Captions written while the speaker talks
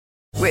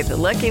With the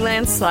Lucky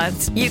Land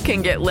Slots, you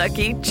can get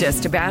lucky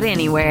just about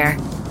anywhere.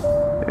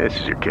 This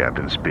is your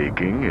captain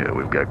speaking.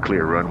 We've got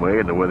clear runway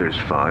and the weather's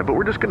fine, but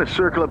we're just going to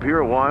circle up here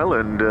a while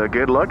and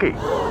get lucky.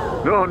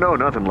 No,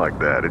 nothing like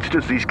that. It's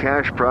just these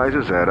cash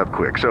prizes add up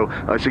quick. So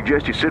I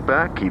suggest you sit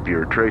back, keep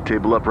your tray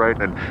table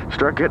upright, and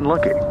start getting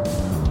lucky.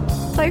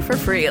 Play for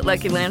free at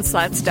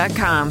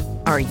LuckyLandSlots.com.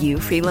 Are you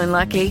feeling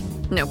lucky?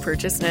 No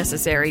purchase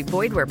necessary.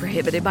 Void where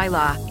prohibited by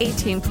law.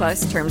 18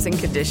 plus terms and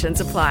conditions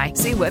apply.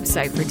 See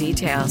website for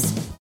details.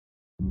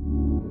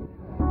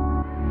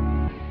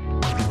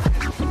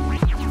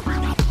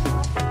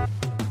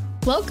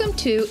 Welcome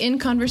to In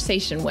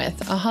Conversation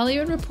With, a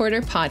Hollywood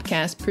Reporter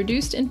podcast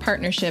produced in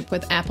partnership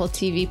with Apple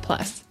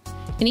TV+.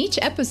 In each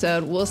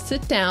episode, we'll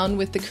sit down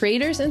with the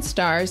creators and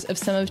stars of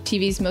some of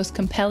TV's most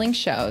compelling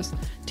shows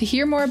to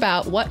hear more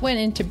about what went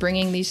into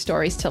bringing these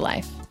stories to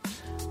life.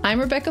 I'm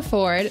Rebecca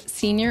Ford,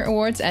 Senior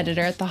Awards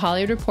Editor at The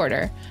Hollywood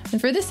Reporter,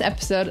 and for this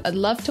episode, I'd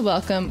love to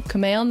welcome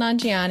Kumail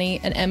Nanjiani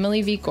and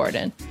Emily V.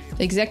 Gordon,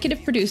 the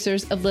executive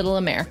producers of Little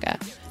America,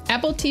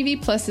 Apple TV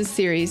Plus's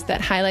series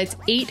that highlights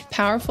 8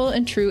 powerful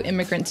and true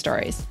immigrant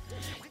stories.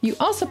 You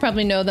also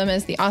probably know them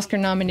as the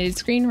Oscar-nominated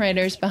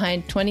screenwriters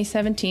behind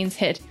 2017's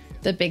hit,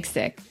 The Big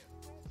Sick.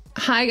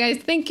 Hi, guys.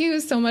 Thank you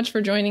so much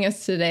for joining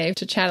us today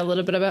to chat a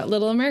little bit about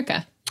Little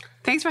America.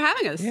 Thanks for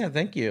having us. Yeah,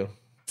 thank you.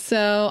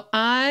 So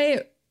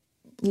I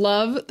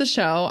love the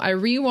show. I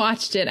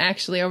rewatched it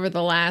actually over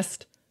the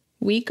last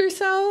week or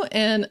so,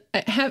 and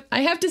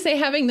I have to say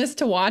having this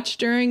to watch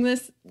during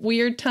this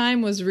weird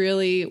time was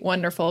really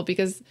wonderful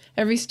because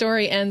every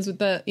story ends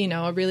with a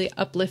really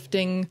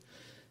uplifting,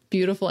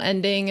 beautiful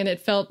ending, and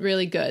it felt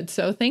really good.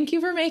 So thank you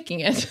for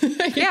making it.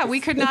 Yeah, we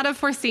could not have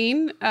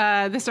foreseen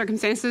the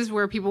circumstances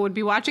where people would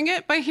be watching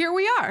it, but here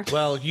we are.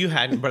 Well, you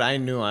hadn't, but I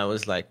knew. I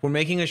was like, we're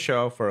making a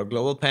show for a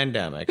global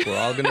pandemic. We're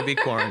all going to be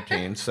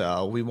quarantined,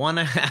 so we want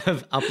to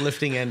have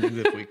uplifting endings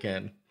if we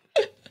can.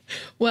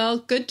 Well,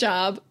 good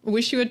job.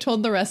 Wish you had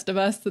told the rest of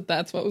us that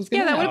that's what was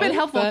going to happen. Yeah, that would have been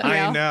helpful.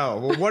 I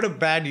know. Well, what a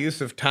bad use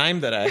of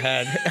time that I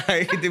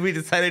had. We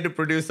decided to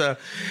produce a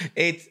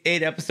eight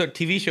episode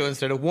TV show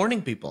instead of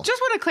warning people. Just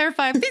want to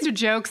clarify, these are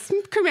jokes.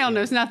 Kumail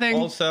knows nothing.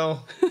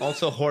 Also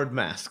hoard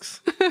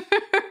masks.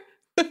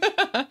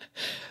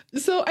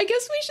 So I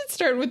guess we should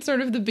start with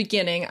sort of the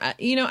beginning.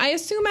 I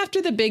assume after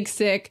The Big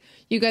Sick,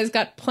 you guys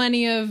got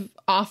plenty of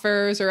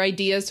offers or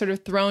ideas sort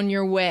of thrown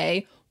your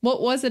way. What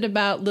was it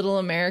about Little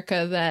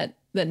America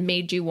that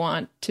made you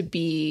want to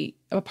be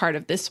a part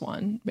of this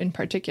one in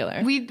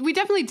particular? We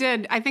definitely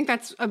did. I think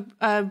that's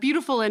a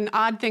beautiful and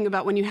odd thing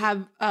about when you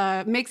have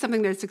make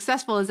something that's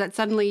successful is that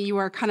suddenly you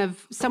are kind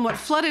of somewhat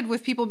flooded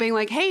with people being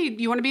like, hey,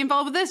 you want to be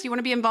involved with this? You want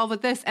to be involved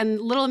with this?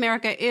 And Little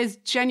America is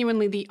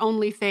genuinely the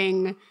only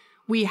thing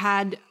we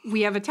have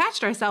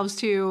attached ourselves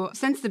to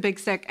since The Big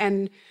Sick.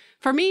 And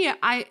for me,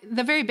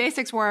 the very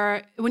basics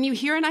were when you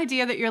hear an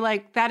idea that you're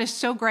like, that is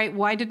so great.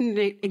 Why didn't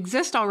it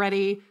exist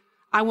already?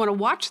 I want to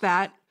watch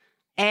that.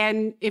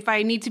 And if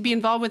I need to be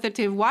involved with it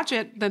to watch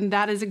it, then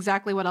that is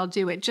exactly what I'll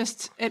do. It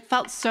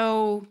felt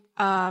so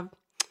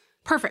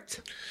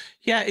perfect.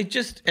 Yeah, it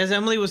just, as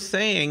Emily was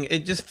saying,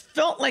 it just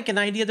felt like an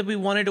idea that we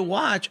wanted to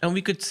watch. And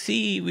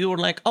we were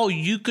like, oh,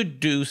 you could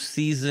do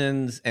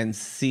seasons and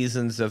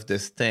seasons of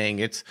this thing.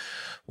 It's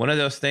one of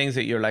those things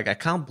that you're like, I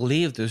can't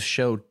believe this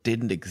show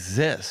didn't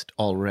exist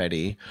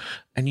already.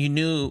 And you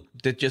knew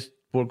that just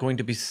were going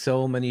to be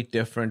so many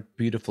different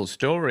beautiful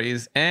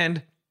stories.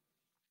 And,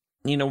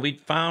 we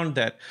found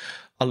that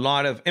a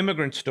lot of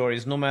immigrant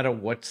stories, no matter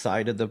what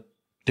side of the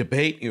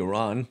debate you're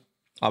on,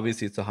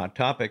 obviously it's a hot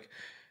topic,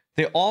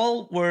 they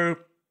all were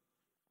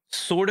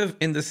sort of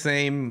in the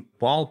same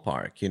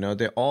ballpark.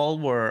 They all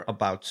were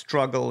about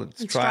struggle and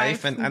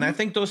strife. And I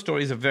think those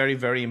stories are very,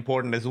 very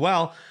important as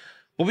well.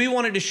 But we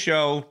wanted to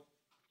show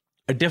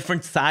a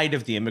different side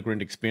of the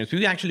immigrant experience.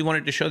 We actually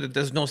wanted to show that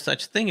there's no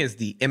such thing as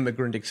the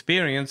immigrant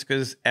experience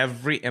because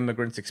every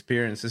immigrant's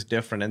experience is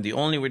different. And the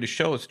only way to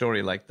show a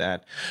story like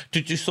that,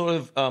 to sort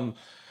of,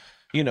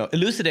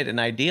 elucidate an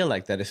idea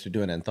like that is to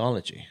do an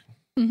anthology.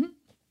 Mm-hmm.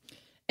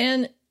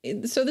 And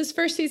so this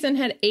first season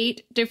had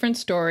 8 different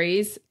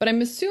stories, but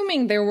I'm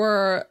assuming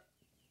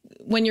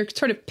when you're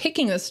sort of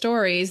picking the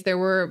stories, there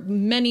were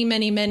many,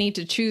 many, many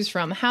to choose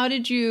from. How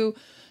did you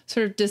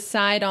sort of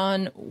decide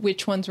on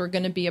which ones were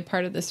going to be a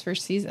part of this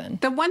first season?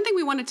 The one thing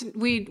we wanted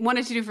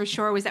to do for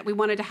sure was that we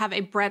wanted to have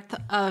a breadth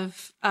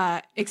of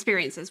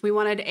experiences. We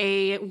wanted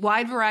a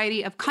wide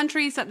variety of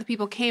countries that the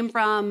people came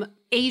from,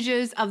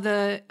 ages of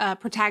the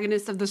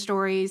protagonists of the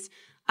stories,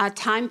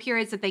 time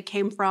periods that they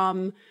came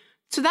from.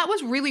 So that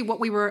was really what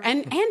we were,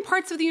 and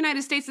parts of the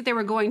United States that they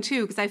were going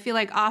to, because I feel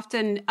like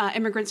often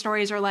immigrant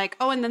stories are like,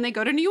 oh, and then they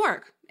go to New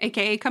York,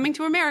 aka Coming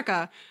to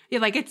America.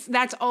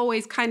 That's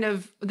always kind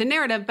of the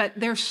narrative, but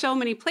there's so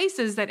many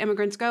places that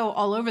immigrants go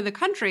all over the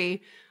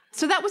country.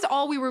 So that was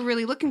all we were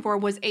really looking for,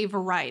 was a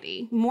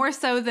variety, more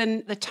so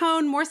than the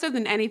tone, more so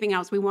than anything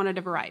else. We wanted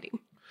a variety.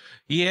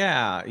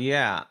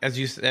 Yeah. As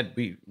you said,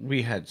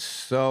 we had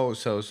so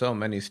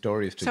many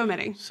stories. So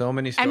many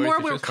stories. And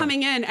more were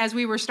coming in as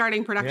we were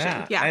starting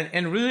production. Yeah.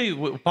 And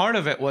really part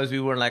of it was we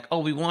were like, oh,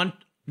 we want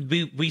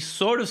we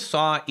sort of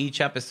saw each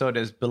episode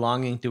as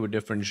belonging to a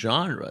different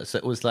genre. So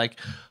it was like,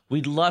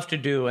 we'd love to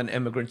do an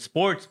immigrant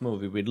sports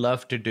movie. We'd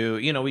love to do,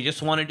 we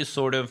just wanted to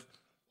sort of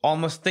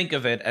almost think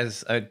of it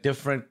as a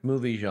different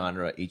movie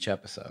genre each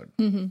episode.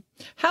 Mm-hmm.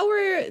 How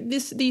were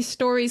these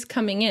stories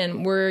coming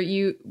in?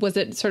 Was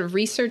it sort of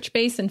research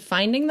based and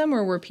finding them,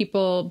 or were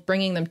people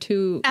bringing them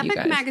to Epic you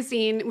guys?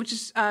 Magazine, which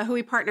is who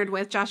we partnered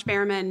with, Josh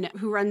Behrman,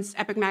 who runs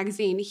Epic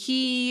Magazine,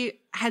 he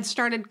had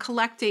started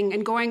collecting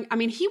and going,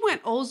 he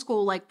went old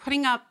school, like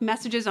putting up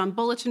messages on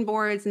bulletin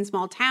boards in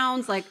small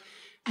towns, like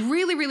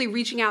really, really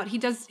reaching out.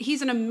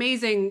 He's an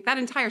amazing, that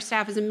entire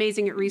staff is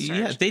amazing at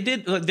research.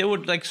 Yeah, they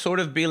would like sort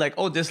of be like,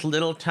 oh, this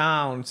little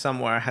town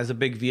somewhere has a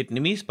big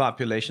Vietnamese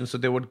population. So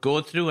they would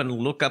go through and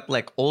look up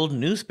like old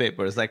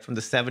newspapers, like from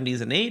the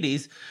 70s and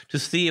 80s, to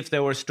see if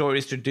there were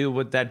stories to do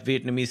with that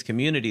Vietnamese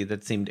community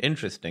that seemed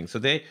interesting.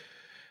 So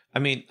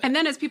and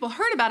then as people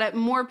heard about it,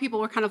 more people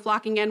were kind of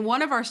flocking in.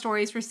 One of our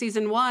stories for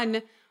season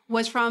 1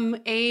 was from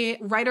a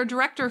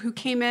writer-director who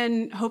came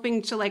in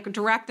hoping to like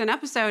direct an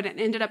episode and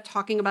ended up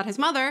talking about his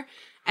mother.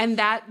 And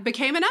that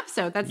became an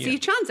episode. That's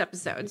Steve Chan's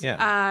episodes.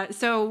 Yeah.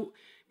 So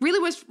really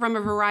was from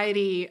a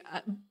variety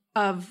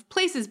of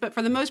places. But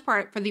for the most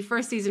part, for the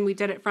first season, we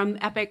did it from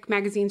Epic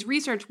Magazine's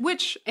research,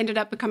 which ended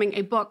up becoming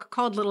a book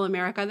called Little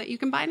America that you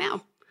can buy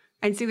now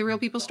and see the real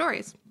people's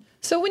stories.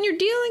 So when you're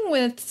dealing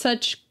with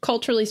such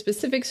culturally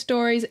specific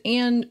stories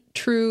and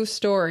true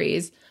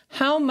stories,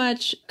 how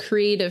much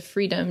creative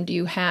freedom do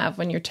you have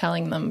when you're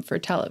telling them for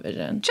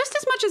television? Just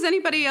as much as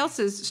anybody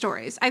else's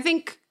stories. I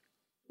think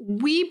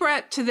we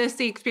brought to this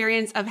the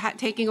experience of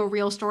taking a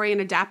real story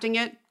and adapting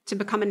it to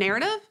become a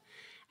narrative.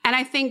 And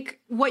I think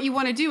what you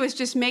want to do is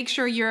just make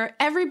sure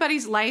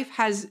everybody's life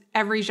has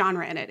every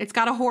genre in it. It's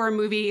got a horror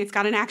movie, it's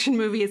got an action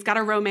movie, it's got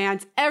a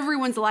romance.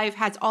 Everyone's life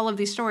has all of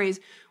these stories.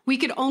 We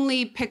could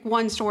only pick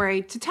one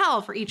story to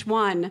tell for each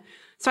one.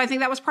 So I think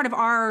that was part of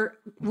our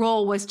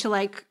role, was to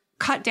like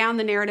cut down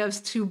the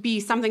narratives to be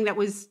something that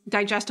was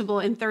digestible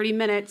in 30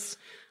 minutes.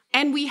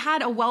 And we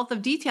had a wealth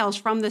of details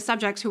from the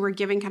subjects who were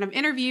giving kind of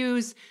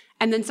interviews.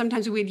 And then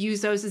sometimes we'd use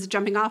those as a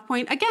jumping off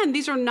point. Again,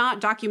 these are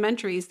not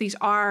documentaries. These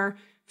are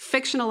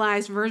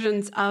fictionalized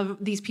versions of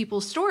these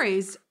people's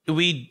stories.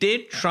 We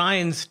did try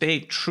and stay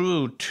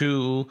true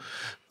to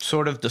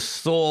sort of the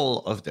soul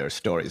of their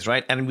stories,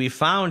 right? And we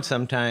found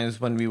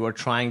sometimes when we were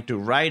trying to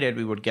write it,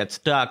 we would get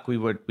stuck. We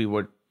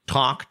would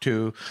talk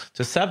to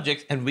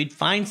subjects, and we'd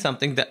find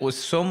something that was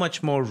so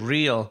much more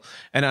real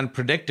and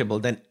unpredictable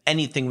than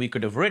anything we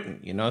could have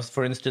written.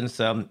 For instance,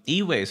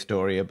 Iwe's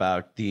story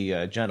about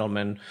the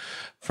gentleman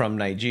from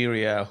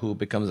Nigeria who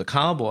becomes a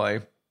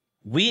cowboy.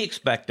 We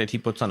expected he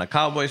puts on a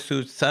cowboy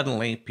suit.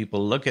 Suddenly,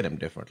 people look at him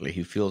differently.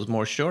 He feels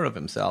more sure of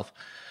himself.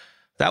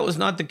 That was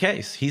not the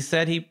case. He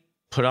said he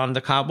put on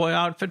the cowboy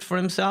outfit for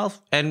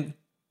himself, and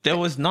there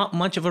was not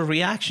much of a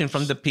reaction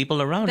from the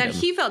people around him. That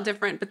he felt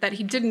different, but that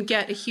he didn't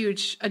get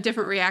a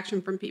different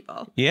reaction from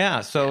people.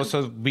 Yeah,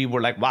 so we were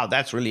like, wow,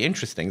 that's really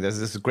interesting. There's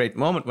this great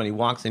moment when he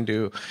walks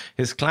into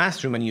his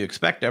classroom and you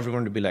expect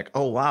everyone to be like,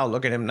 oh, wow,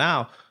 look at him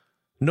now.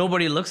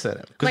 Nobody looks at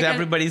him because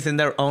everybody's in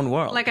their own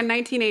world. Like a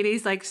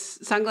 1980s like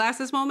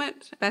sunglasses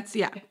moment.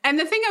 And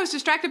the thing I was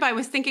distracted by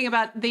was thinking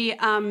about the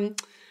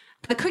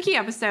cookie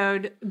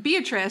episode,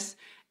 Beatrice.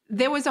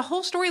 There was a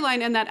whole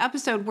storyline in that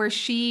episode where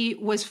she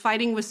was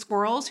fighting with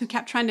squirrels who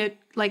kept trying to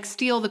like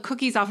steal the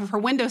cookies off of her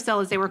windowsill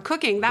as they were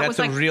cooking. That's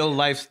a real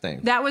life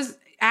thing. That was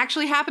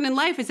actually happened in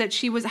life, is that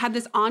she had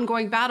this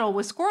ongoing battle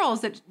with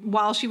squirrels that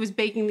while she was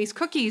baking these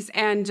cookies,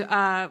 and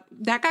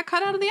that got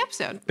cut out of the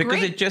episode.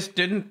 Because it just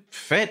didn't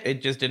fit.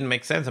 It just didn't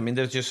make sense.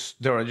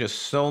 There are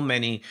just so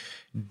many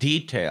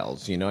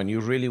details, and you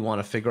really want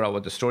to figure out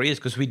what the story is,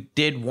 because we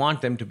did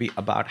want them to be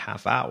about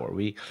half hour.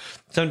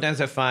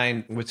 Sometimes I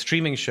find with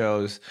streaming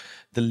shows,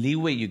 the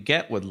leeway you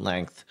get with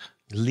length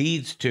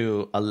leads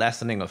to a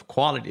lessening of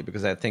quality,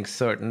 because I think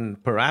certain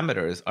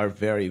parameters are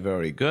very,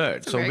 very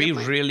good. So we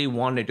really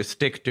wanted to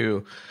stick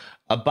to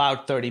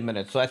about 30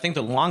 minutes. So I think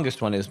the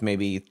longest one is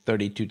maybe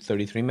 32 to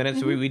 33 minutes.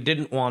 Mm-hmm. So we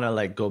didn't want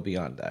to go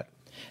beyond that.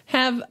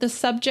 Have the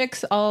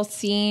subjects all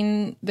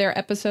seen their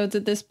episodes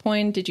at this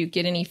point? Did you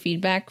get any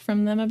feedback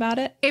from them about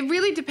it? It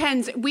really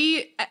depends.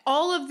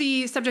 All of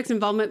the subjects'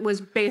 involvement was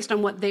based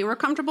on what they were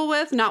comfortable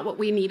with, not what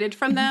we needed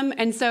from them.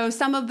 And so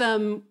some of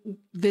them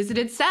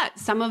visited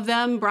sets. Some of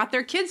them brought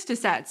their kids to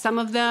set. Some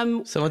of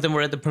them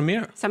were at the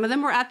premiere. Some of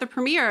them were at the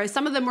premiere.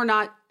 Some of them were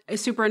not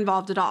super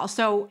involved at all.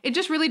 So it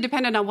just really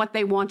depended on what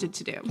they wanted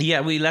to do.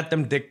 Yeah, we let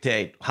them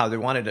dictate how they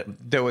wanted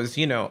it. There was,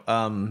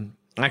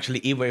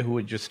 actually, Iwe, who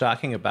we were just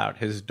talking about,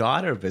 his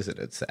daughter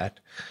visited set.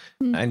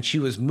 And she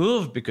was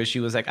moved because she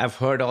was like, I've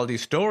heard all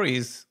these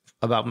stories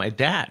about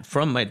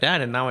from my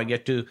dad, and now I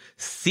get to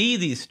see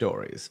these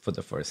stories for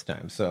the first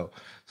time. So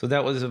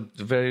that was a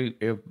very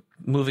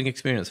moving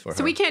experience for her.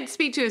 So we can't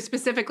speak to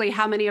specifically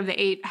how many of the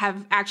 8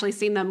 have actually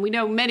seen them. We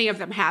know many of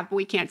them have, but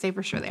we can't say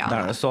for sure they all have.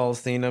 Dara's all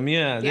seen them,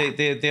 yeah.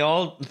 They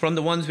all, from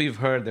the ones we've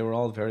heard, they were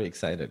all very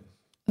excited.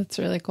 That's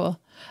really cool.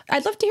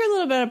 I'd love to hear a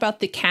little bit about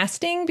the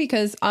casting,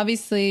 because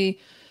obviously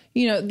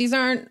these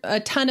aren't a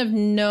ton of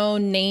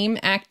no-name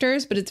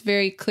actors, but it's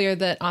very clear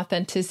that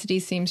authenticity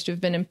seems to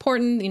have been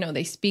important.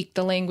 They speak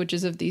the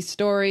languages of these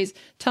stories.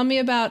 Tell me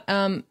about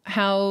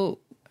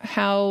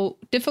how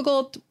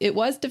difficult it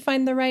was to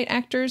find the right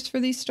actors for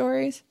these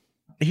stories.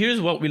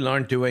 Here's what we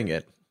learned doing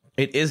it.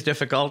 It is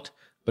difficult,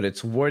 but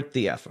it's worth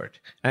the effort.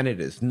 And it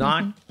is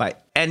not by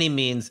any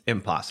means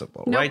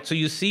impossible, right? So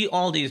you see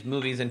all these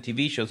movies and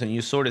TV shows and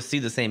you sort of see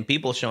the same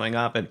people showing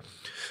up. And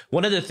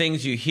one of the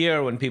things you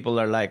hear when people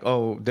are like,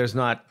 oh,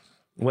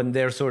 when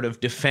they're sort of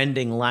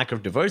defending lack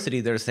of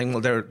diversity, they're saying,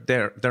 well,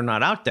 they're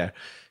not out there.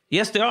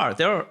 Yes, they are.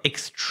 There are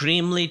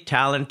extremely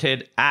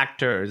talented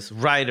actors,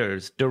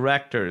 writers,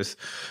 directors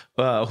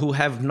who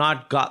have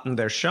not gotten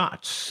their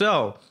shot.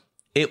 So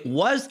it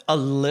was a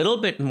little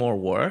bit more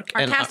work.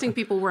 Our casting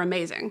people were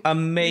amazing.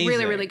 Amazing.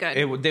 Really, really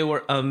good. They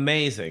were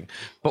amazing.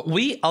 But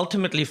we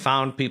ultimately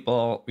found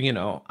people,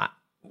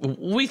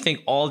 we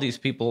think all these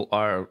people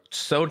are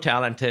so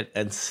talented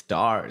and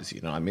stars,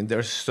 I mean,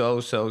 they're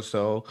so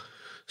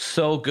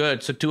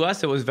good. So to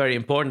us, it was very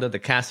important that the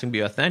casting be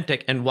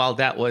authentic. And while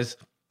that was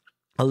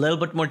a little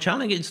bit more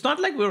challenging, it's not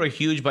like we were a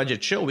huge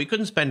budget show. We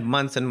couldn't spend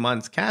months and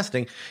months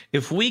casting.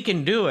 If we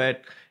can do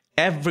it,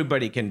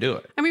 everybody can do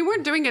it. And we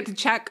weren't doing it to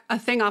check a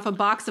thing off a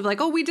box of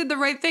like, oh, we did the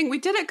right thing. We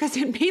did it because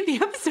it made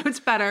the episodes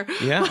better.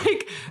 Yeah.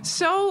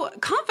 So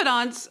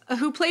Confidence,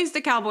 who plays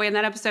the cowboy in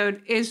that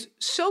episode, is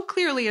so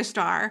clearly a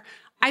star.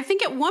 I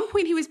think at one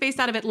point he was based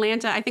out of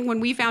Atlanta. I think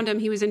when we found him,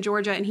 he was in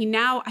Georgia, and he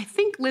now, I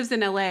think, lives in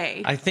LA.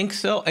 I think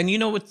so. And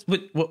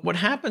what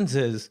happens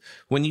is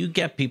when you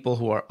get people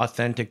who are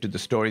authentic to the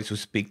stories, who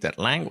speak that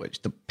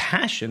language, the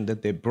passion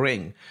that they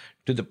bring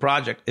to the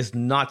project is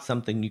not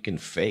something you can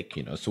fake,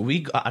 So we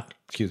got,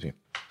 excuse me.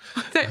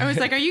 I was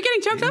like, are you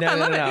getting choked up? I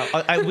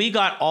love it. We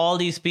got all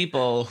these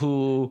people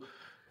who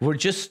were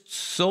just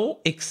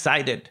so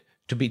excited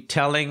to be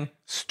telling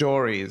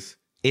stories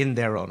in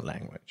their own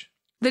language.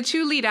 The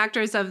two lead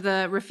actors of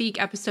the Rafik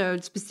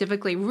episode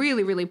specifically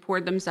really, really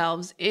poured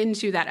themselves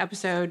into that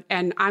episode.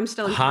 And I'm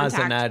still in contact.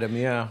 Haz and Adam,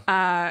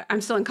 yeah.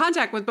 I'm still in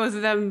contact with both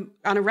of them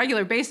on a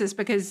regular basis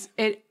because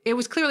it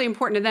was clearly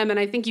important to them. And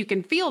I think you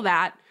can feel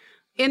that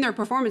in their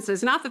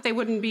performances. Not that they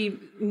wouldn't be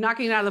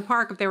knocking it out of the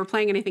park if they were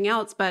playing anything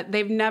else, but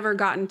they've never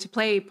gotten to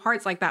play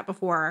parts like that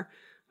before.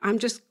 I'm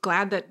just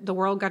glad that the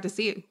world got to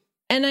see it.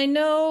 And I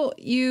know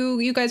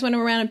you guys went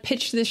around and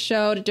pitched this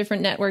show to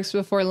different networks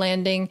before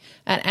landing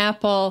at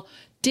Apple.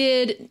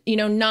 Did,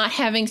 not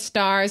having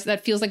stars,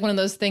 that feels like one of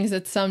those things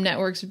that some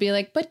networks would be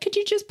like, but could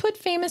you just put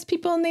famous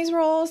people in these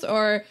roles?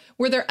 Or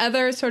were there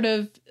other sort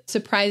of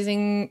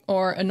surprising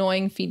or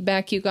annoying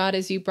feedback you got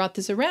as you brought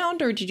this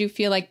around? Or did you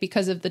feel like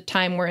because of the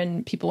time we're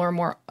in, people are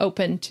more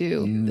open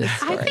to this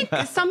story?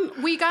 I think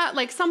we got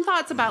some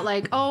thoughts about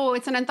oh,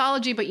 it's an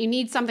anthology, but you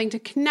need something to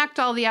connect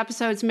all the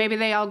episodes. Maybe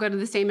they all go to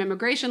the same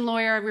immigration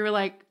lawyer. We were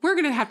like, we're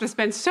going to have to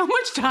spend so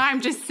much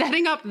time just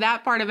setting up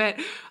that part of it.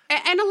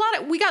 And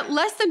we got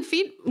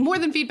more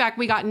than feedback.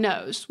 We got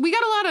no's. We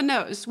got a lot of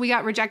no's. We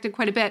got rejected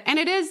quite a bit. And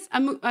it is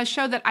a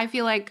show that I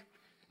feel like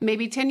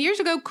maybe 10 years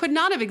ago could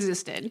not have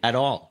existed. At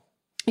all.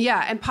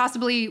 Yeah. And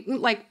possibly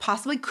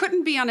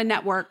couldn't be on a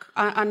network,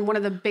 on one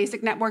of the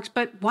basic networks,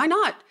 but why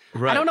not?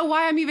 Right. I don't know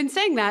why I'm even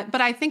saying that, but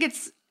I think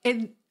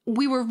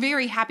we were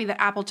very happy that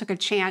Apple took a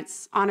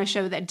chance on a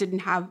show that didn't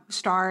have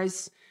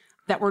stars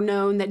that were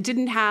known,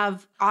 that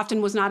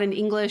often was not in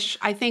English.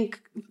 I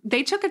think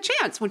they took a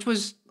chance, which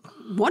was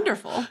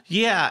wonderful.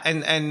 Yeah,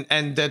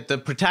 and that the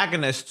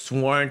protagonists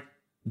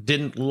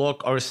didn't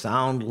look or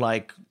sound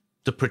like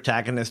the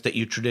protagonists that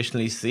you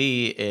traditionally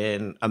see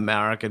in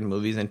American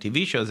movies and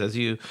TV shows. As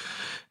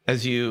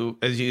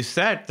you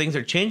said, things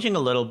are changing a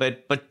little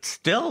bit, but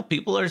still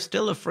people are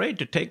still afraid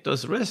to take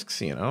those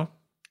risks,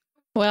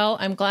 Well,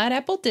 I'm glad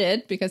Apple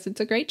did because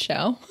it's a great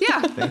show.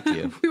 Yeah. Thank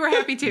you. We were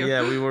happy too.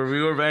 Yeah, we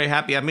were very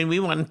happy. I mean,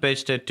 we went and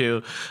pitched it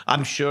to,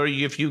 I'm sure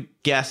if you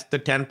guessed the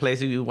 10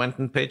 places you went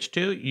and pitched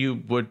to,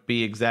 you would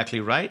be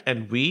exactly right.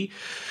 And we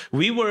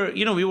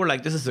were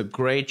like, this is a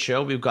great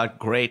show. We've got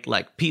great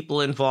people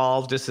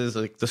involved. This is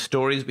the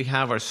stories we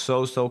have are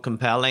so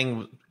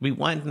compelling. We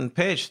went and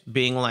pitched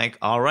being like,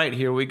 all right,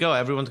 here we go.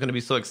 Everyone's going to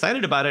be so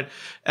excited about it.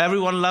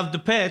 Everyone loved the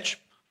pitch.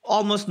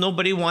 Almost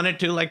nobody wanted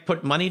to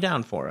put money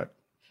down for it.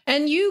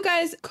 And you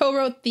guys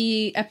co-wrote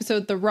the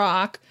episode The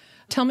Rock.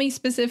 Tell me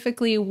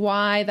specifically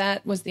why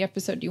that was the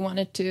episode you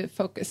wanted to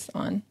focus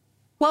on.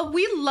 Well,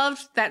 we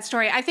loved that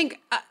story. I think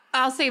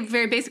I'll say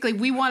very basically,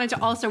 we wanted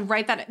to also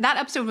write that. That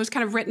episode was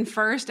kind of written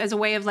first as a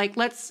way of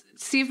let's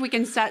see if we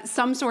can set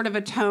some sort of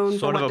a tone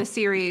for what the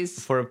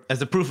series.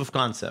 As a proof of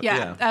concept.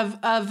 Yeah.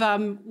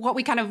 Of what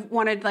we kind of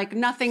wanted,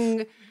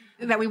 nothing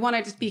that we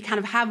wanted to be kind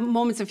of have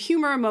moments of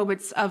humor,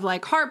 moments of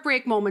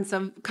heartbreak, moments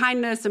of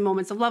kindness, and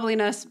moments of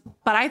loveliness.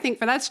 But I think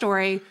for that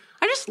story,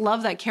 I just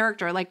love that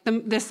character,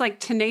 this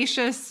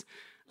tenacious,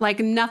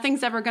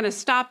 nothing's ever going to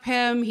stop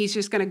him. He's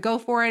just going to go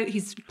for it.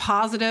 He's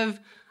positive.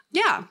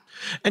 Yeah.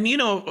 And,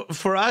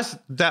 for us,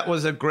 that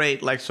was a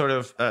great, sort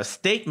of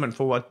statement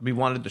for what we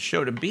wanted the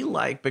show to be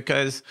like,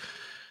 because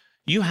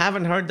You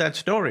haven't heard that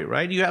story,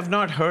 right? You have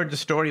not heard the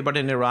story about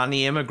an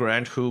Iranian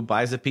immigrant who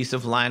buys a piece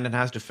of land and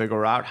has to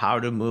figure out how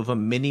to move a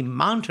mini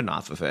mountain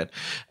off of it.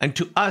 And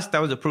to us,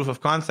 that was a proof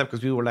of concept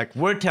because we were like,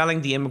 we're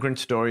telling the immigrant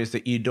stories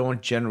that you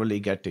don't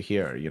generally get to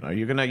hear. You know,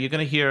 you're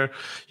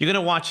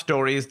gonna watch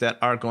stories that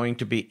are going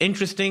to be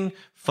interesting,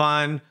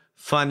 fun,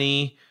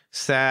 funny,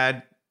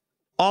 sad,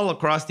 all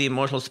across the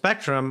emotional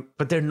spectrum,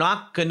 but they're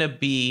not gonna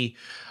be,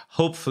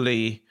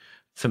 hopefully,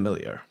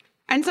 familiar.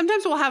 And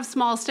sometimes we'll have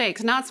small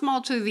stakes, not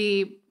small to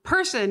the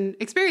person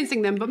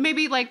experiencing them, but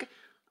maybe like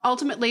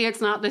ultimately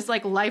it's not this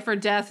like life or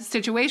death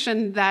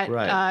situation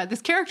that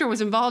this character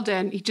was involved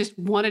in. He just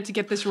wanted to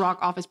get this rock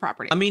off his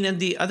property. I mean, and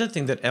the other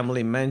thing that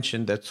Emily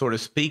mentioned that sort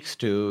of speaks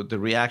to the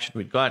reaction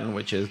we'd gotten,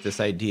 which is this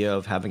idea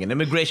of having an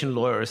immigration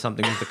lawyer or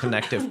something with the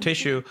connective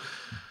tissue.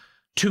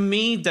 To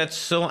me, that's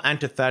so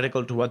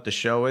antithetical to what the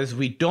show is.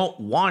 We don't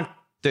want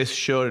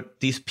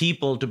these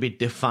people to be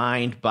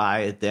defined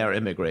by their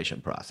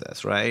immigration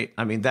process, right?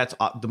 I mean, that's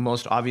the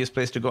most obvious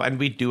place to go. And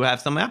we do have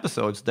some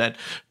episodes that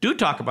do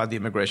talk about the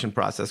immigration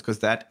process because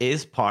that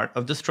is part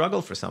of the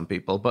struggle for some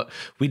people. But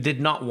we did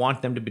not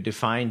want them to be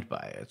defined by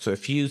it. So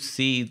if you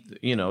see,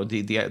 you know,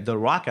 the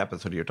Rock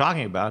episode you're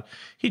talking about,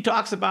 he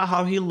talks about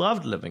how he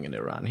loved living in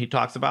Iran. He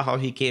talks about how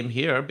he came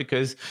here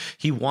because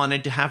he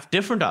wanted to have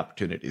different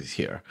opportunities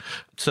here.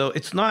 So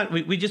it's not,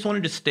 we just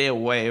wanted to stay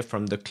away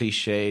from the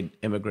cliched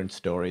immigrant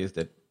stories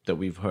that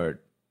we've heard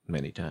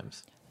many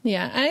times.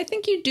 Yeah, and I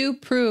think you do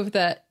prove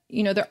that,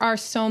 you know, there are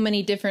so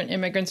many different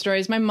immigrant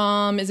stories. My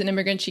mom is an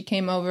immigrant. She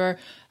came over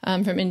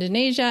from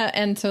Indonesia.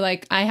 And so,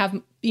 like, I have,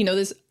 you know,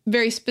 this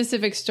very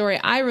specific story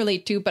I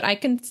relate to, but I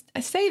can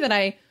say that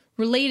I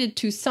related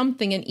to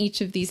something in each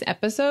of these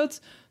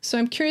episodes. So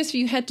I'm curious if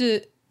you had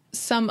to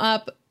sum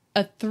up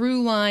a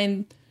through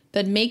line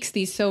that makes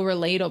these so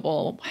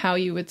relatable, how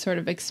you would sort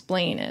of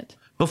explain it.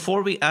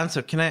 Before we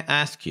answer, can I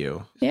ask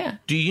you? Yeah.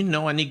 Do you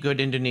know any good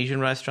Indonesian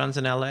restaurants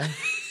in LA?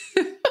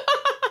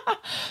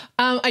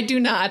 I do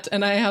not.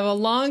 And I have a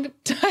long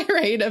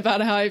tirade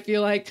about how I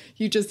feel like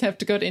you just have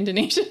to go to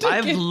Indonesia to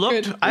I've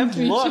looked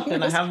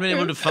and I haven't been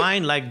able to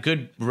find like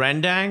good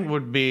rendang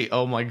would be,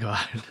 oh my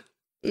God.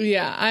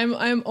 Yeah,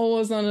 I'm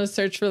always on a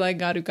search for like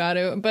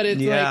garu-garu, but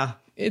it's like,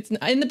 it's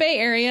in the Bay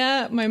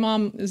Area. My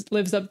mom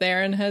lives up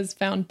there and has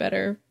found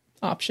better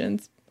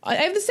options. I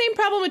have the same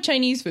problem with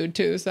Chinese food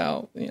too,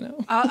 so, you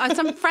know.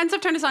 Some friends have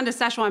turned us on to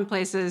Szechuan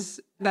places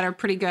that are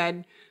pretty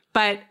good.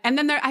 And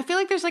then I feel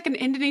like there's like an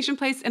Indonesian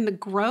place in the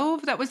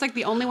Grove that was like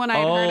the only one I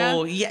had heard of.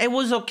 Oh, yeah, it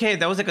was okay.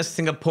 That was like a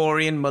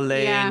Singaporean,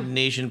 Malay,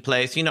 Indonesian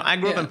place. You know, I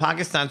grew up in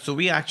Pakistan, so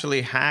we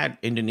actually had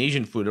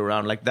Indonesian food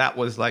around. Like that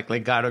was like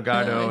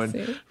gado-gado and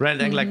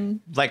rendang,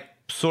 like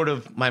sort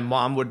of my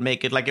mom would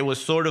make it like it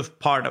was sort of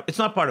it's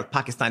not part of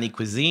Pakistani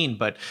cuisine,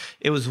 but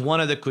it was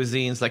one of the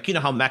cuisines. Like, you know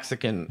how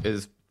Mexican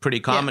is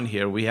pretty common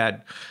here. We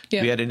had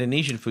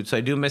Indonesian food, so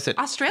I do miss it.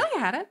 Australia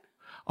had it.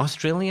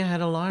 Australia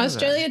had a lot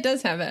Australia of that.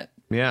 Does have it.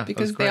 Yeah.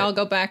 Because they all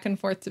go back and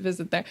forth to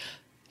visit there.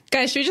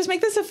 Guys, should we just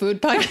make this a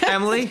food podcast?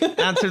 Emily,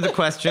 answer the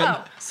question.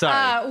 Sorry.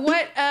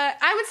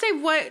 I would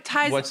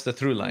say what's the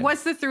through line?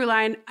 What's the through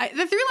line?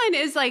 The through line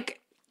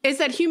is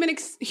that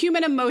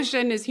human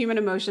emotion is human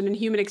emotion and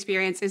human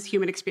experience is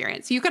human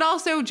experience. You could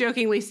also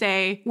jokingly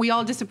say we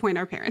all disappoint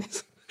our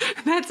parents.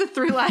 That's a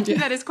through line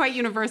that is quite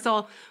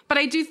universal. But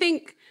I do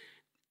think,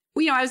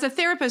 you know, I was a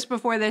therapist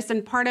before this,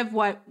 and part of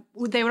what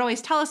they would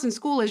always tell us in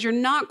school is you're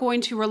not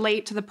going to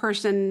relate to the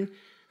person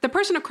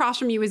across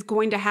from you is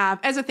going to have,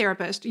 as a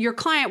therapist, your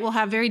client will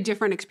have very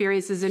different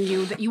experiences than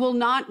you, that you will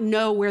not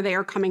know where they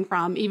are coming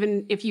from,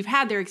 even if you've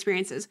had their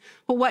experiences.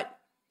 But what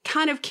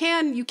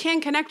you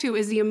can connect to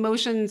is the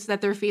emotions that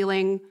they're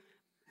feeling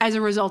as a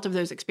result of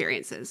those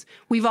experiences.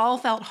 We've all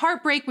felt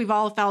heartbreak. We've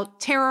all felt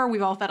terror.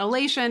 We've all felt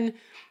elation.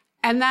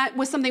 And that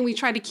was something we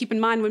tried to keep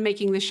in mind when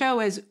making the show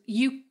is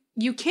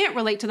you can't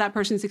relate to that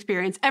person's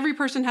experience. Every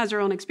person has their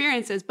own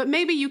experiences, but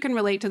maybe you can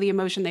relate to the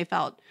emotion they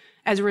felt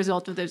as a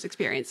result of those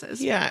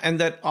experiences. Yeah, and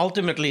that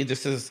ultimately,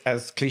 this is,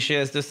 as cliche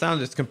as this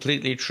sounds, it's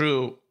completely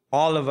true.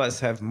 All of us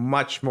have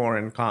much more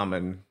in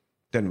common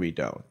than we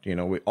don't. You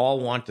know, we all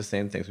want the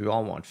same things. We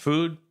all want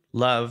food,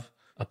 love,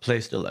 a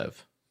place to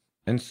live.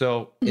 And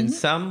so in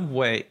some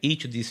way,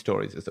 each of these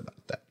stories is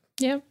about that.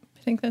 Yeah, I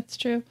think that's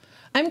true.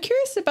 I'm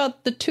curious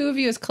about the two of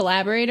you as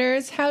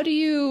collaborators. How do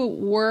you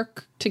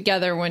work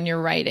together when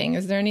you're writing?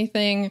 Is there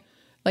anything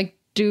like,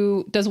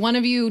 does one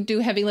of you do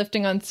heavy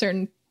lifting on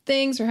certain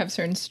things or have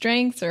certain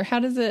strengths, or how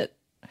does it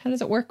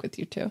work with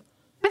you two?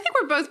 I think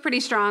we're both pretty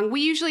strong.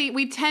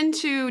 We tend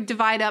to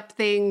divide up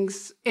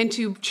things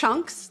into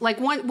chunks. Like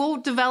we'll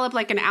develop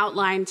like an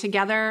outline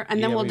together,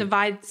 and then we'll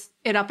divide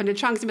it up into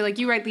chunks and be like,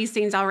 you write these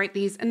scenes, I'll write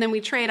these. And then we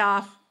trade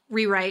off,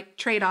 rewrite,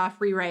 trade off,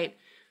 rewrite.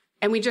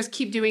 And we just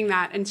keep doing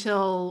that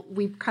until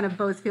we kind of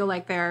both feel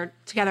like they're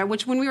together,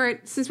 which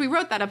since we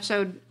wrote that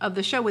episode of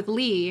the show with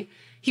Lee,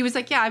 he was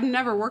like, yeah, I've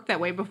never worked that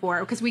way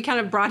before, because we kind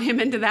of brought him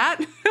into that.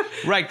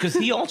 Right, because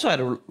he also had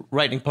a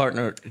writing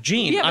partner,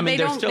 Gene. Yeah, but they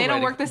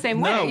don't work the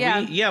same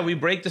way. We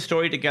break the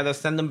story together,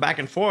 send them back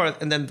and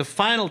forth. And then the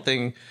final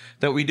thing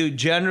that we do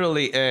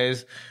generally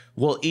is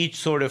we'll each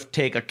sort of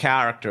take a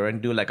character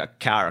and do like a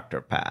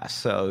character pass.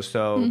 So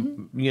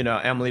you know,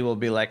 Emily will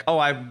be like, oh,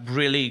 I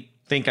really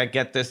think I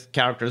get this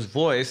character's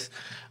voice.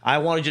 I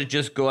want you to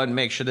just go and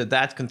make sure that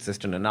that's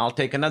consistent. And I'll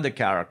take another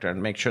character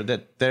and make sure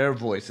that their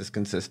voice is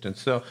consistent.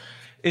 So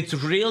it's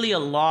really a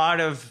lot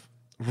of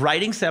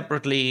writing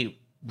separately,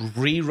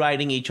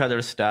 rewriting each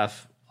other's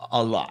stuff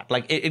a lot.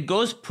 Like it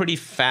goes pretty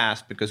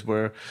fast because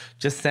we're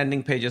just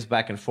sending pages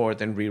back and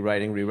forth and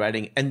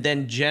rewriting. And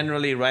then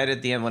generally right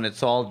at the end, when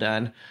it's all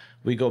done,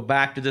 we go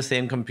back to the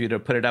same computer,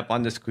 put it up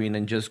on the screen,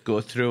 and just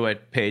go through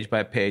it page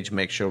by page,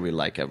 make sure we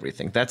like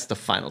everything. That's the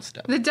final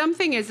step. The dumb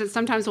thing is that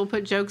sometimes we'll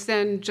put jokes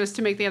in just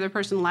to make the other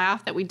person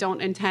laugh that we don't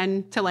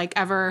intend to like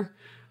ever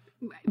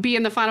be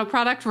in the final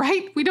product,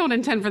 right? We don't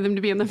intend for them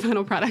to be in the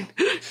final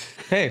product.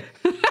 Hey,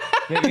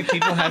 maybe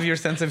people have your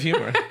sense of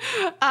humor.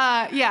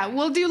 Yeah,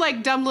 we'll do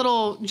like dumb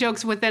little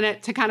jokes within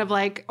it to kind of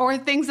like, or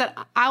things that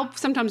I'll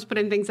sometimes put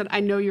in things that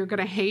I know you're going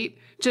to hate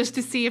just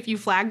to see if you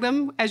flag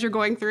them as you're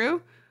going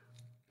through.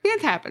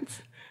 It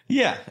happens.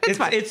 Yeah,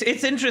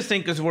 it's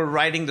interesting because we're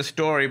writing the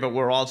story, but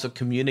we're also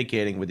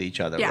communicating with each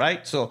other,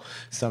 right? So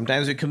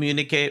sometimes we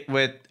communicate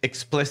with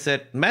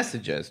explicit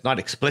messages, not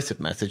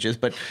explicit messages,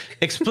 but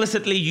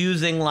explicitly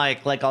using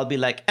like I'll be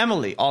like,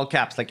 Emily, all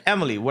caps, like,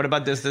 Emily, what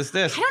about this?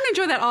 I don't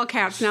enjoy that all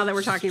caps now that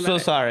we're talking about it.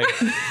 So sorry.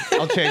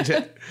 I'll change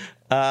it.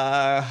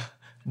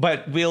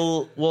 But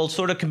we'll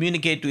sort of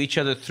communicate to each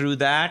other through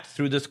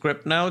the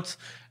script notes.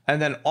 And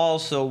then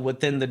also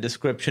within the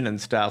description and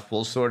stuff,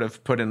 we'll sort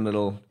of put in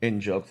little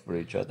in-jokes for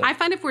each other. I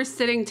find if we're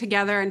sitting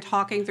together and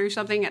talking through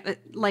something,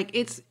 like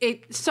it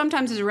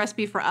sometimes is a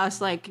recipe for us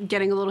like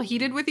getting a little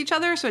heated with each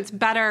other. So it's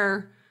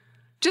better,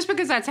 just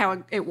because that's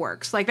how it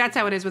works. Like that's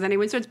how it is with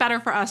anyone. So it's better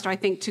for us, I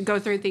think, to go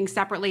through things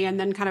separately and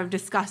then kind of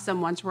discuss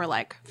them once we're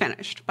like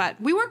finished. But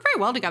we work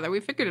very well together. We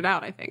figured it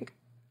out, I think.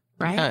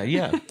 Right?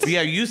 Yeah.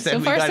 You said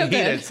we got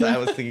heated, so I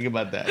was thinking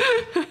about that.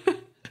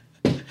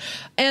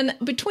 And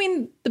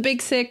between The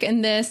Big Sick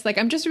and this, like,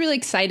 I'm just really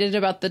excited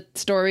about the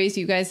stories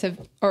you guys have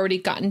already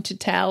gotten to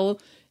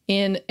tell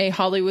in a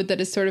Hollywood that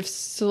is sort of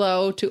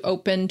slow to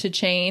open to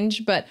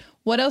change. But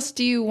what else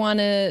do you want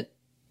to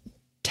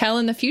tell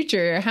in the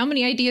future? How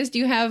many ideas do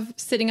you have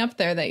sitting up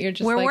there that you're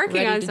just We're working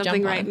ready on to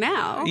something jump right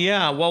now.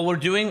 Yeah, well, we're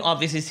doing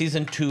obviously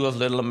season 2 of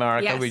Little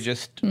America. Yes. We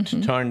just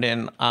turned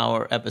in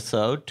our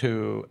episode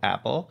to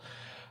Apple,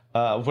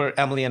 where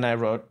Emily and I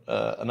wrote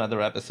another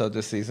episode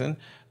this season.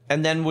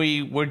 And then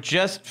we're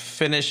just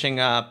finishing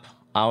up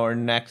our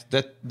next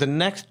the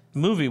next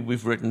movie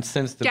we've written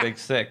since The Big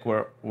Sick.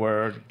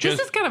 We're just,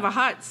 this is kind of a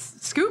hot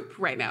scoop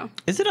right now.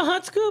 Is it a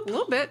hot scoop? A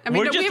little bit. I mean,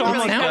 we're just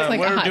almost sounds like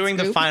a we're hot doing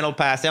scoop. the final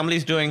pass.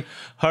 Emily's doing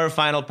her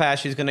final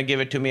pass. She's going to give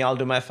it to me. I'll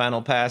do my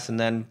final pass, and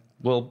then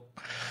we'll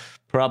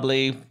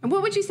probably. And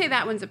what would you say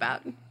that one's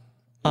about?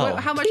 Oh.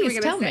 How much are we Please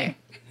going to tell say?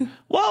 me.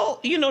 Well,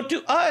 you know,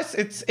 to us,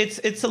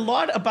 it's a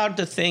lot about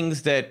the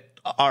things that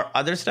our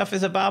other stuff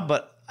is about,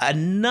 but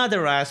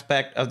another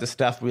aspect of the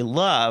stuff we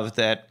love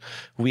that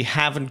we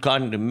haven't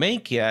gotten to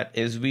make yet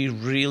is we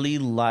really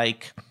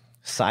like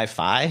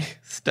sci-fi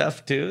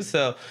stuff too.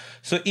 So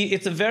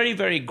it's a very,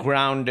 very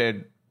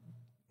grounded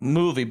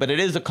movie, but it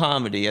is a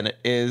comedy and it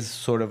is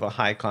sort of a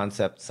high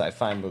concept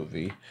sci-fi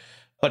movie,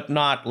 but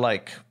not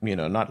like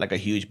a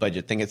huge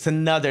budget thing. It's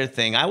another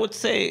thing. I would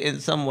say in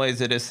some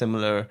ways it is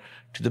similar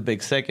to The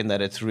Big Sick in that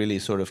it's really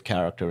sort of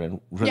character and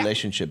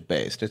relationship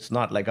based. It's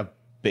not like a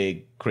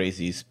big,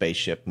 crazy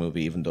spaceship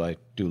movie, even though I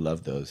do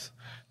love those.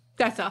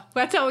 That's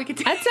all we can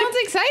do. That sounds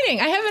exciting.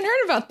 I haven't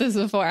heard about this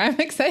before. I'm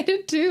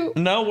excited to.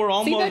 No, we're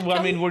almost. that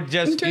I mean, we're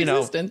just. into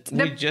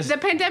existence. The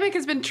pandemic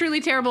has been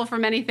truly terrible for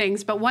many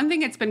things, but one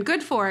thing it's been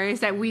good for is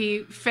that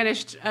we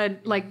finished,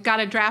 got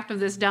a draft of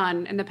this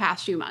done in the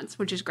past few months,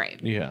 which is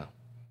great. Yeah.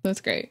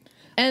 That's great.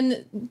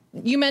 And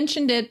you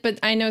mentioned it, but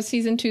I know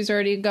season 2's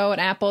already a go at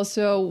Apple.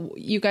 So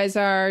you guys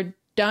are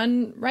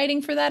done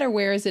writing for that, or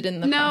where is it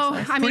in the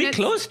process? I mean, Pretty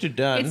close to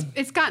done.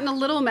 It's gotten a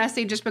little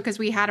messy just because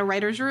we had a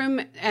writer's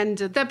room, and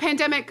the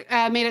pandemic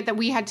made it that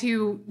we had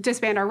to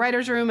disband our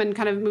writer's room and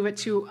kind of move it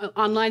to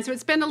online. So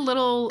it's been a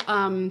little,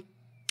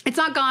 it's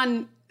not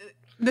gone,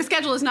 the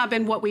schedule has not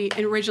been what we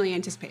originally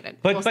anticipated.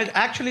 But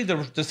actually,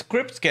 the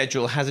script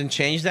schedule hasn't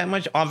changed that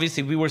much.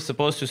 Obviously, we were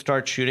supposed to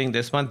start shooting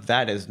this month.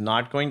 That is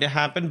not going to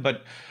happen,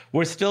 but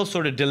we're still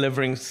sort of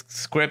delivering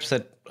scripts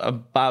at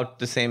about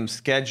the same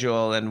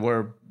schedule, and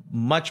we're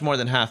much more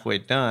than halfway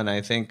done.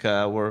 I think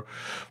we're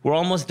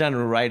almost done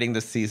writing the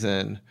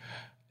season,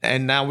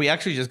 and now we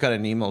actually just got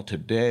an email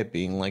today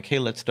being like, "Hey,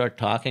 let's start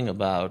talking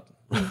about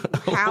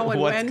how and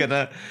what's when."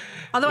 gonna."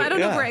 Although I don't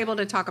know if we're able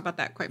to talk about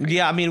that quite right.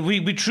 Yeah, I mean,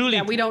 we truly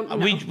we don't know.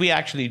 we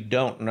actually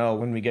don't know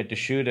when we get to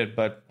shoot it,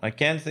 but I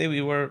can say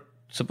we were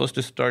supposed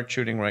to start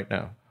shooting right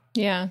now.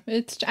 Yeah,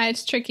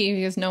 it's tricky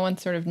because no one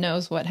sort of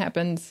knows what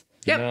happens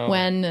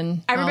when,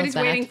 and everybody's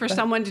all of that, waiting for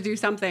someone to do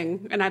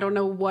something, and I don't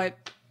know what.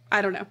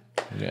 I don't know.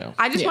 Yeah.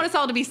 I just want us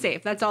all to be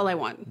safe. That's all I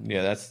want.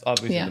 Yeah, that's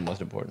obviously the most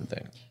important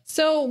thing.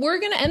 So we're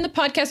going to end the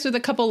podcast with a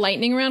couple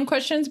lightning round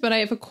questions, but I,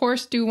 of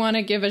course, do want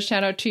to give a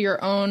shout out to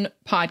your own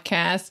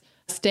podcast,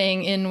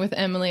 Staying In with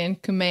Emily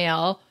and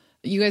Kumail.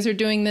 You guys are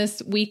doing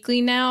this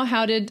weekly now.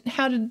 How did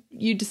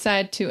you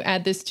decide to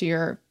add this to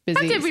your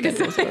busy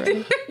schedules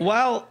already?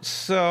 Well,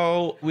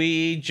 so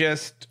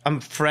I'm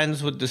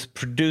friends with this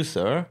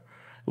producer,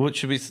 which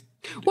should be...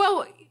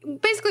 Well,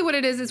 basically what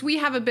it is we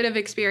have a bit of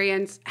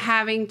experience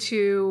having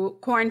to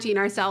quarantine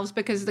ourselves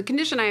because the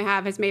condition I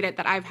have has made it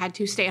that I've had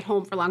to stay at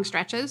home for long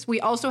stretches. We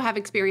also have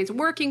experience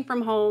working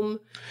from home.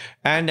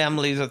 And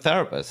Emily's a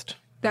therapist.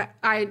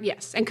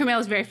 Yes. And Kumail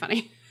is very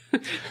funny.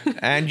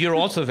 And you're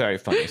also very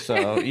funny.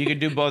 So you could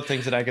do both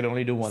things and I could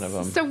only do one of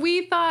them. So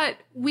we thought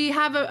we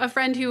have a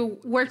friend who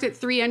worked at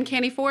 3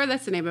 Uncanny 4.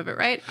 That's the name of it,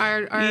 right?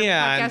 Our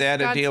and they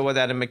had a deal with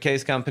Adam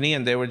McKay's company.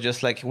 And they were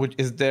just like, would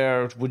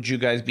you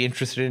guys be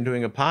interested in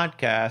doing a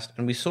podcast?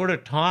 And we sort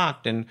of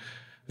talked, and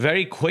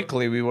very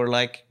quickly we were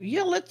like,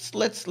 yeah, let's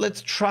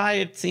try.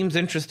 It seems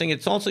interesting.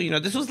 It's also,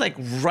 this was like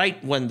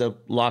right when the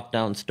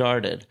lockdown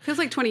started. Feels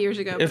like 20 years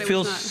ago. It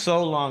feels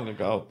so long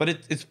ago, but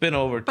it's been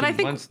over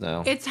 2 months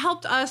now. It's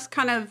helped us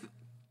kind of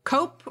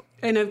cope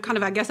in a kind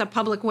of, I guess, a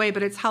public way,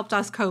 but it's helped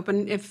us cope.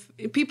 And if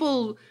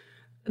people,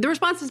 the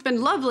response has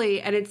been lovely,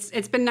 and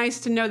it's been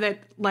nice to know that,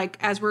 like,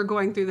 as we're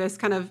going through this,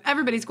 kind of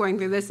everybody's going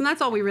through this, and that's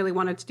all we really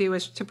wanted to do,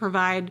 is to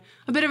provide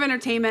a bit of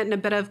entertainment and a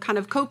bit of kind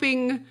of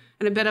coping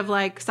and a bit of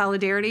like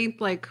solidarity,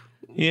 like.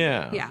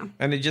 Yeah.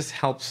 And it just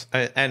helps,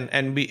 and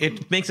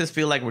it makes us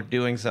feel like we're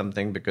doing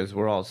something, because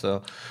we're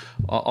also,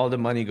 all the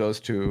money goes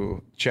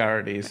to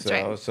charity.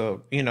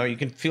 So you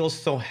can feel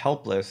so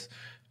helpless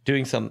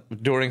doing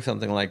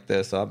something like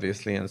this,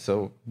 obviously, and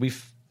so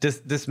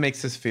this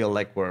makes us feel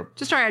like we're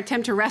just our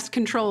attempt to wrest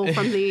control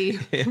from the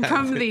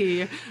from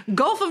the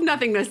gulf of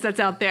nothingness that's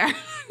out there.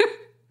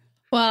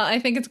 Well, I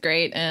think it's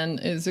great, and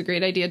it's a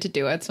great idea to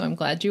do it, so I'm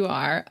glad you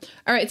are.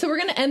 All right, so we're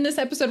going to end this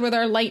episode with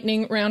our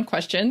lightning round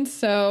questions.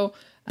 So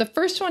the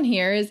first one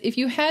here is, if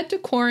you had to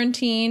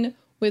quarantine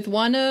with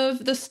one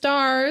of the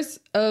stars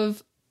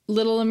of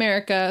Little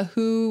America,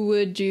 who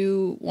would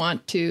you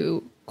want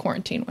to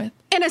quarantine with?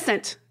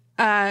 Innocent,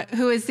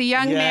 who is the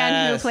young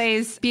man who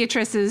plays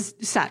Beatrice's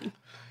son.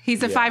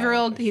 He's a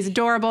 5-year-old. He's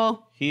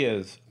adorable. He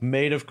is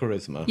made of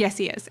charisma. Yes,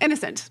 he is.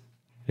 Innocent.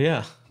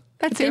 Yeah.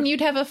 Then you'd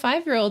have a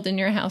 5-year-old in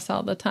your house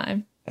all the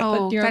time.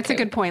 Oh, that's a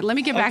good point. Let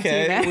me get back to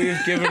you then.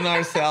 We've given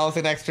ourselves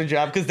an extra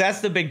job, because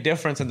that's the big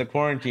difference in the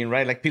quarantine,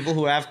 right? Like, people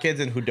who have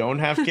kids and who don't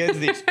have kids,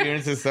 the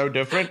experience is so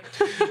different.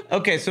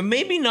 Okay, so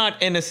maybe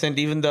not Innocent,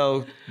 even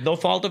though no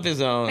fault of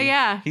his own.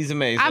 Yeah. He's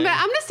amazing. I'm going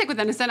to stick with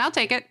Innocent. I'll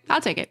take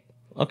it.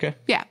 Okay.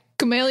 Yeah.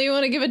 Kumail, you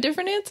want to give a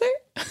different answer?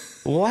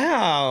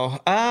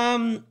 Wow.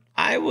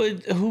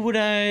 Who would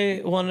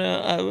I want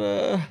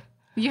to...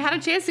 You had a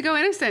chance to go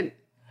Innocent.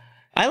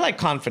 I like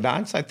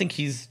Confidence. I think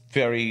he's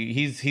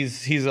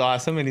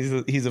awesome,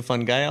 and he's a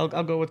fun guy. I'll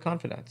go with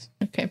Confidence.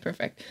 Okay,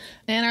 perfect.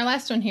 And our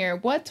last one here.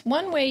 What's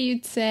one way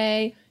you'd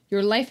say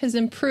your life has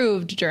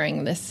improved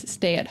during this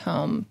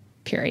stay-at-home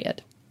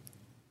period?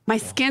 My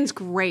skin's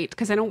great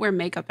because I don't wear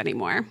makeup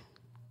anymore.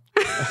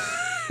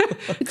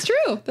 It's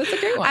true. That's a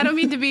great one. I don't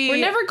mean to be... We're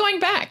never going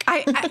back.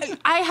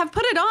 I have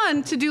put it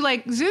on to do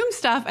like Zoom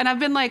stuff, and I've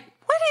been like,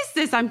 what is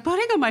this I'm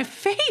putting on my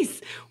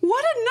face?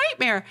 What a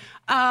nightmare.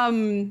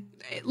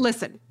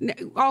 Listen,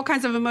 all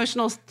kinds of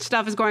emotional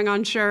stuff is going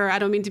on. Sure, I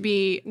don't mean to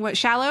be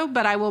shallow,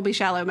 but I will be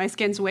shallow. My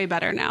skin's way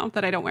better now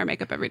that I don't wear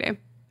makeup every day.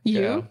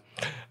 You? Yeah.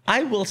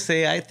 I will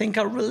say, I think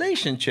our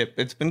relationship,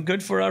 it's been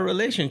good for our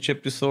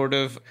relationship to sort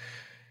of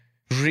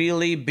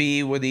really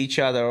be with each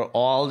other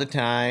all the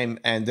time.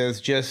 And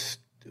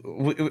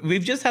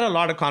we've just had a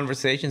lot of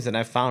conversations, and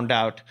I found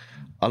out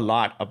a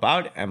lot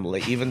about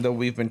Emily, even though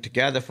we've been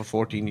together for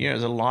 14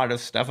 years, a lot of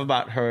stuff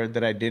about her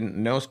that I didn't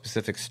know,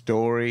 specific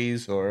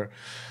stories or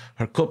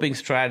her coping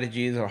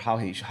strategies or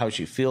how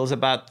she feels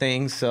about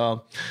things.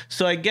 So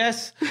I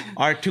guess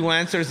our two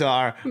answers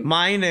are,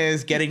 mine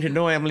is getting to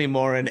know Emily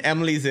more, and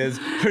Emily's is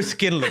her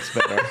skin looks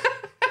better.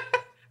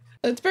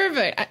 That's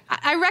perfect.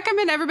 I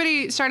recommend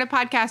everybody start a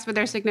podcast with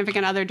their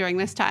significant other during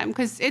this time,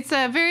 because it's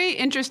a very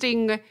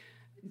interesting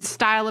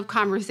style of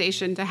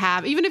conversation to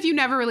have, even if you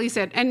never release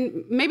it,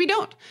 and maybe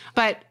don't.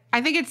 But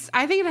I think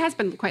it has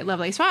been quite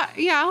lovely. So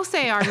I'll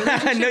say our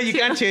relationship. No, you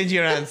can't change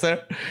your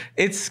answer.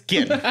 It's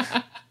skin.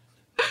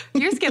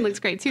 Your skin looks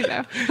great too,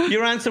 though.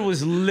 Your answer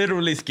was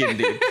literally skin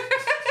deep.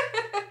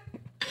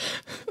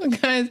 Well,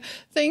 guys,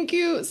 thank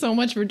you so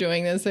much for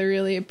doing this. I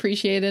really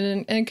appreciate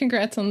it, and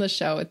congrats on the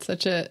show. It's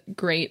such a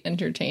great,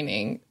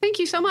 entertaining. Thank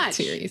you so much.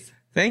 Series.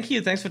 Thank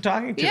you. Thanks for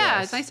talking to us.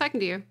 Yeah, it's nice talking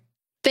to you.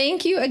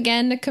 Thank you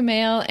again to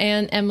Kumail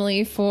and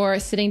Emily for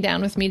sitting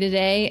down with me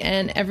today.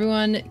 And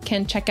everyone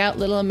can check out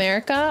Little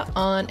America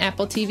on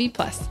Apple TV+.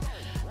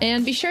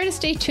 And be sure to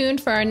stay tuned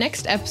for our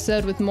next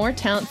episode with more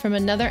talent from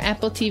another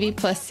Apple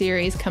TV+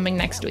 series coming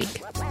next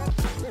week.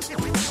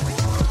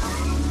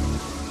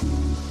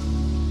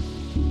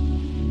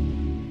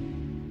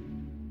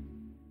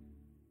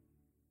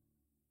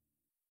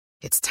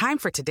 It's time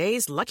for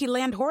today's Lucky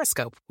Land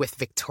horoscope with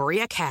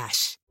Victoria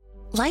Cash.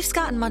 Life's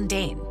gotten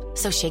mundane,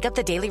 so shake up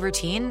the daily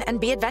routine and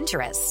be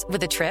adventurous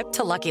with a trip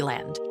to Lucky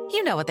Land.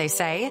 You know what they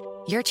say,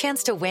 Your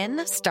chance to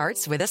win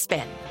starts with a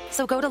spin.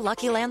 So go to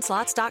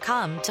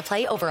LuckyLandSlots.com to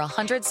play over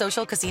 100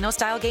 social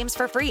casino-style games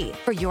for free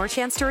for your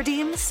chance to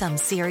redeem some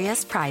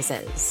serious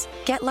prizes.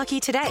 Get lucky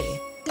today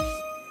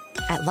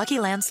at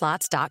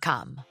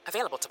LuckyLandSlots.com.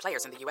 Available to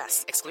players in the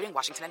U.S., excluding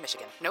Washington and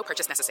Michigan. No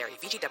purchase necessary.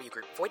 VGW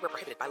Group. Void where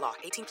prohibited by law.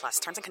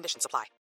 18+. Terms and conditions apply.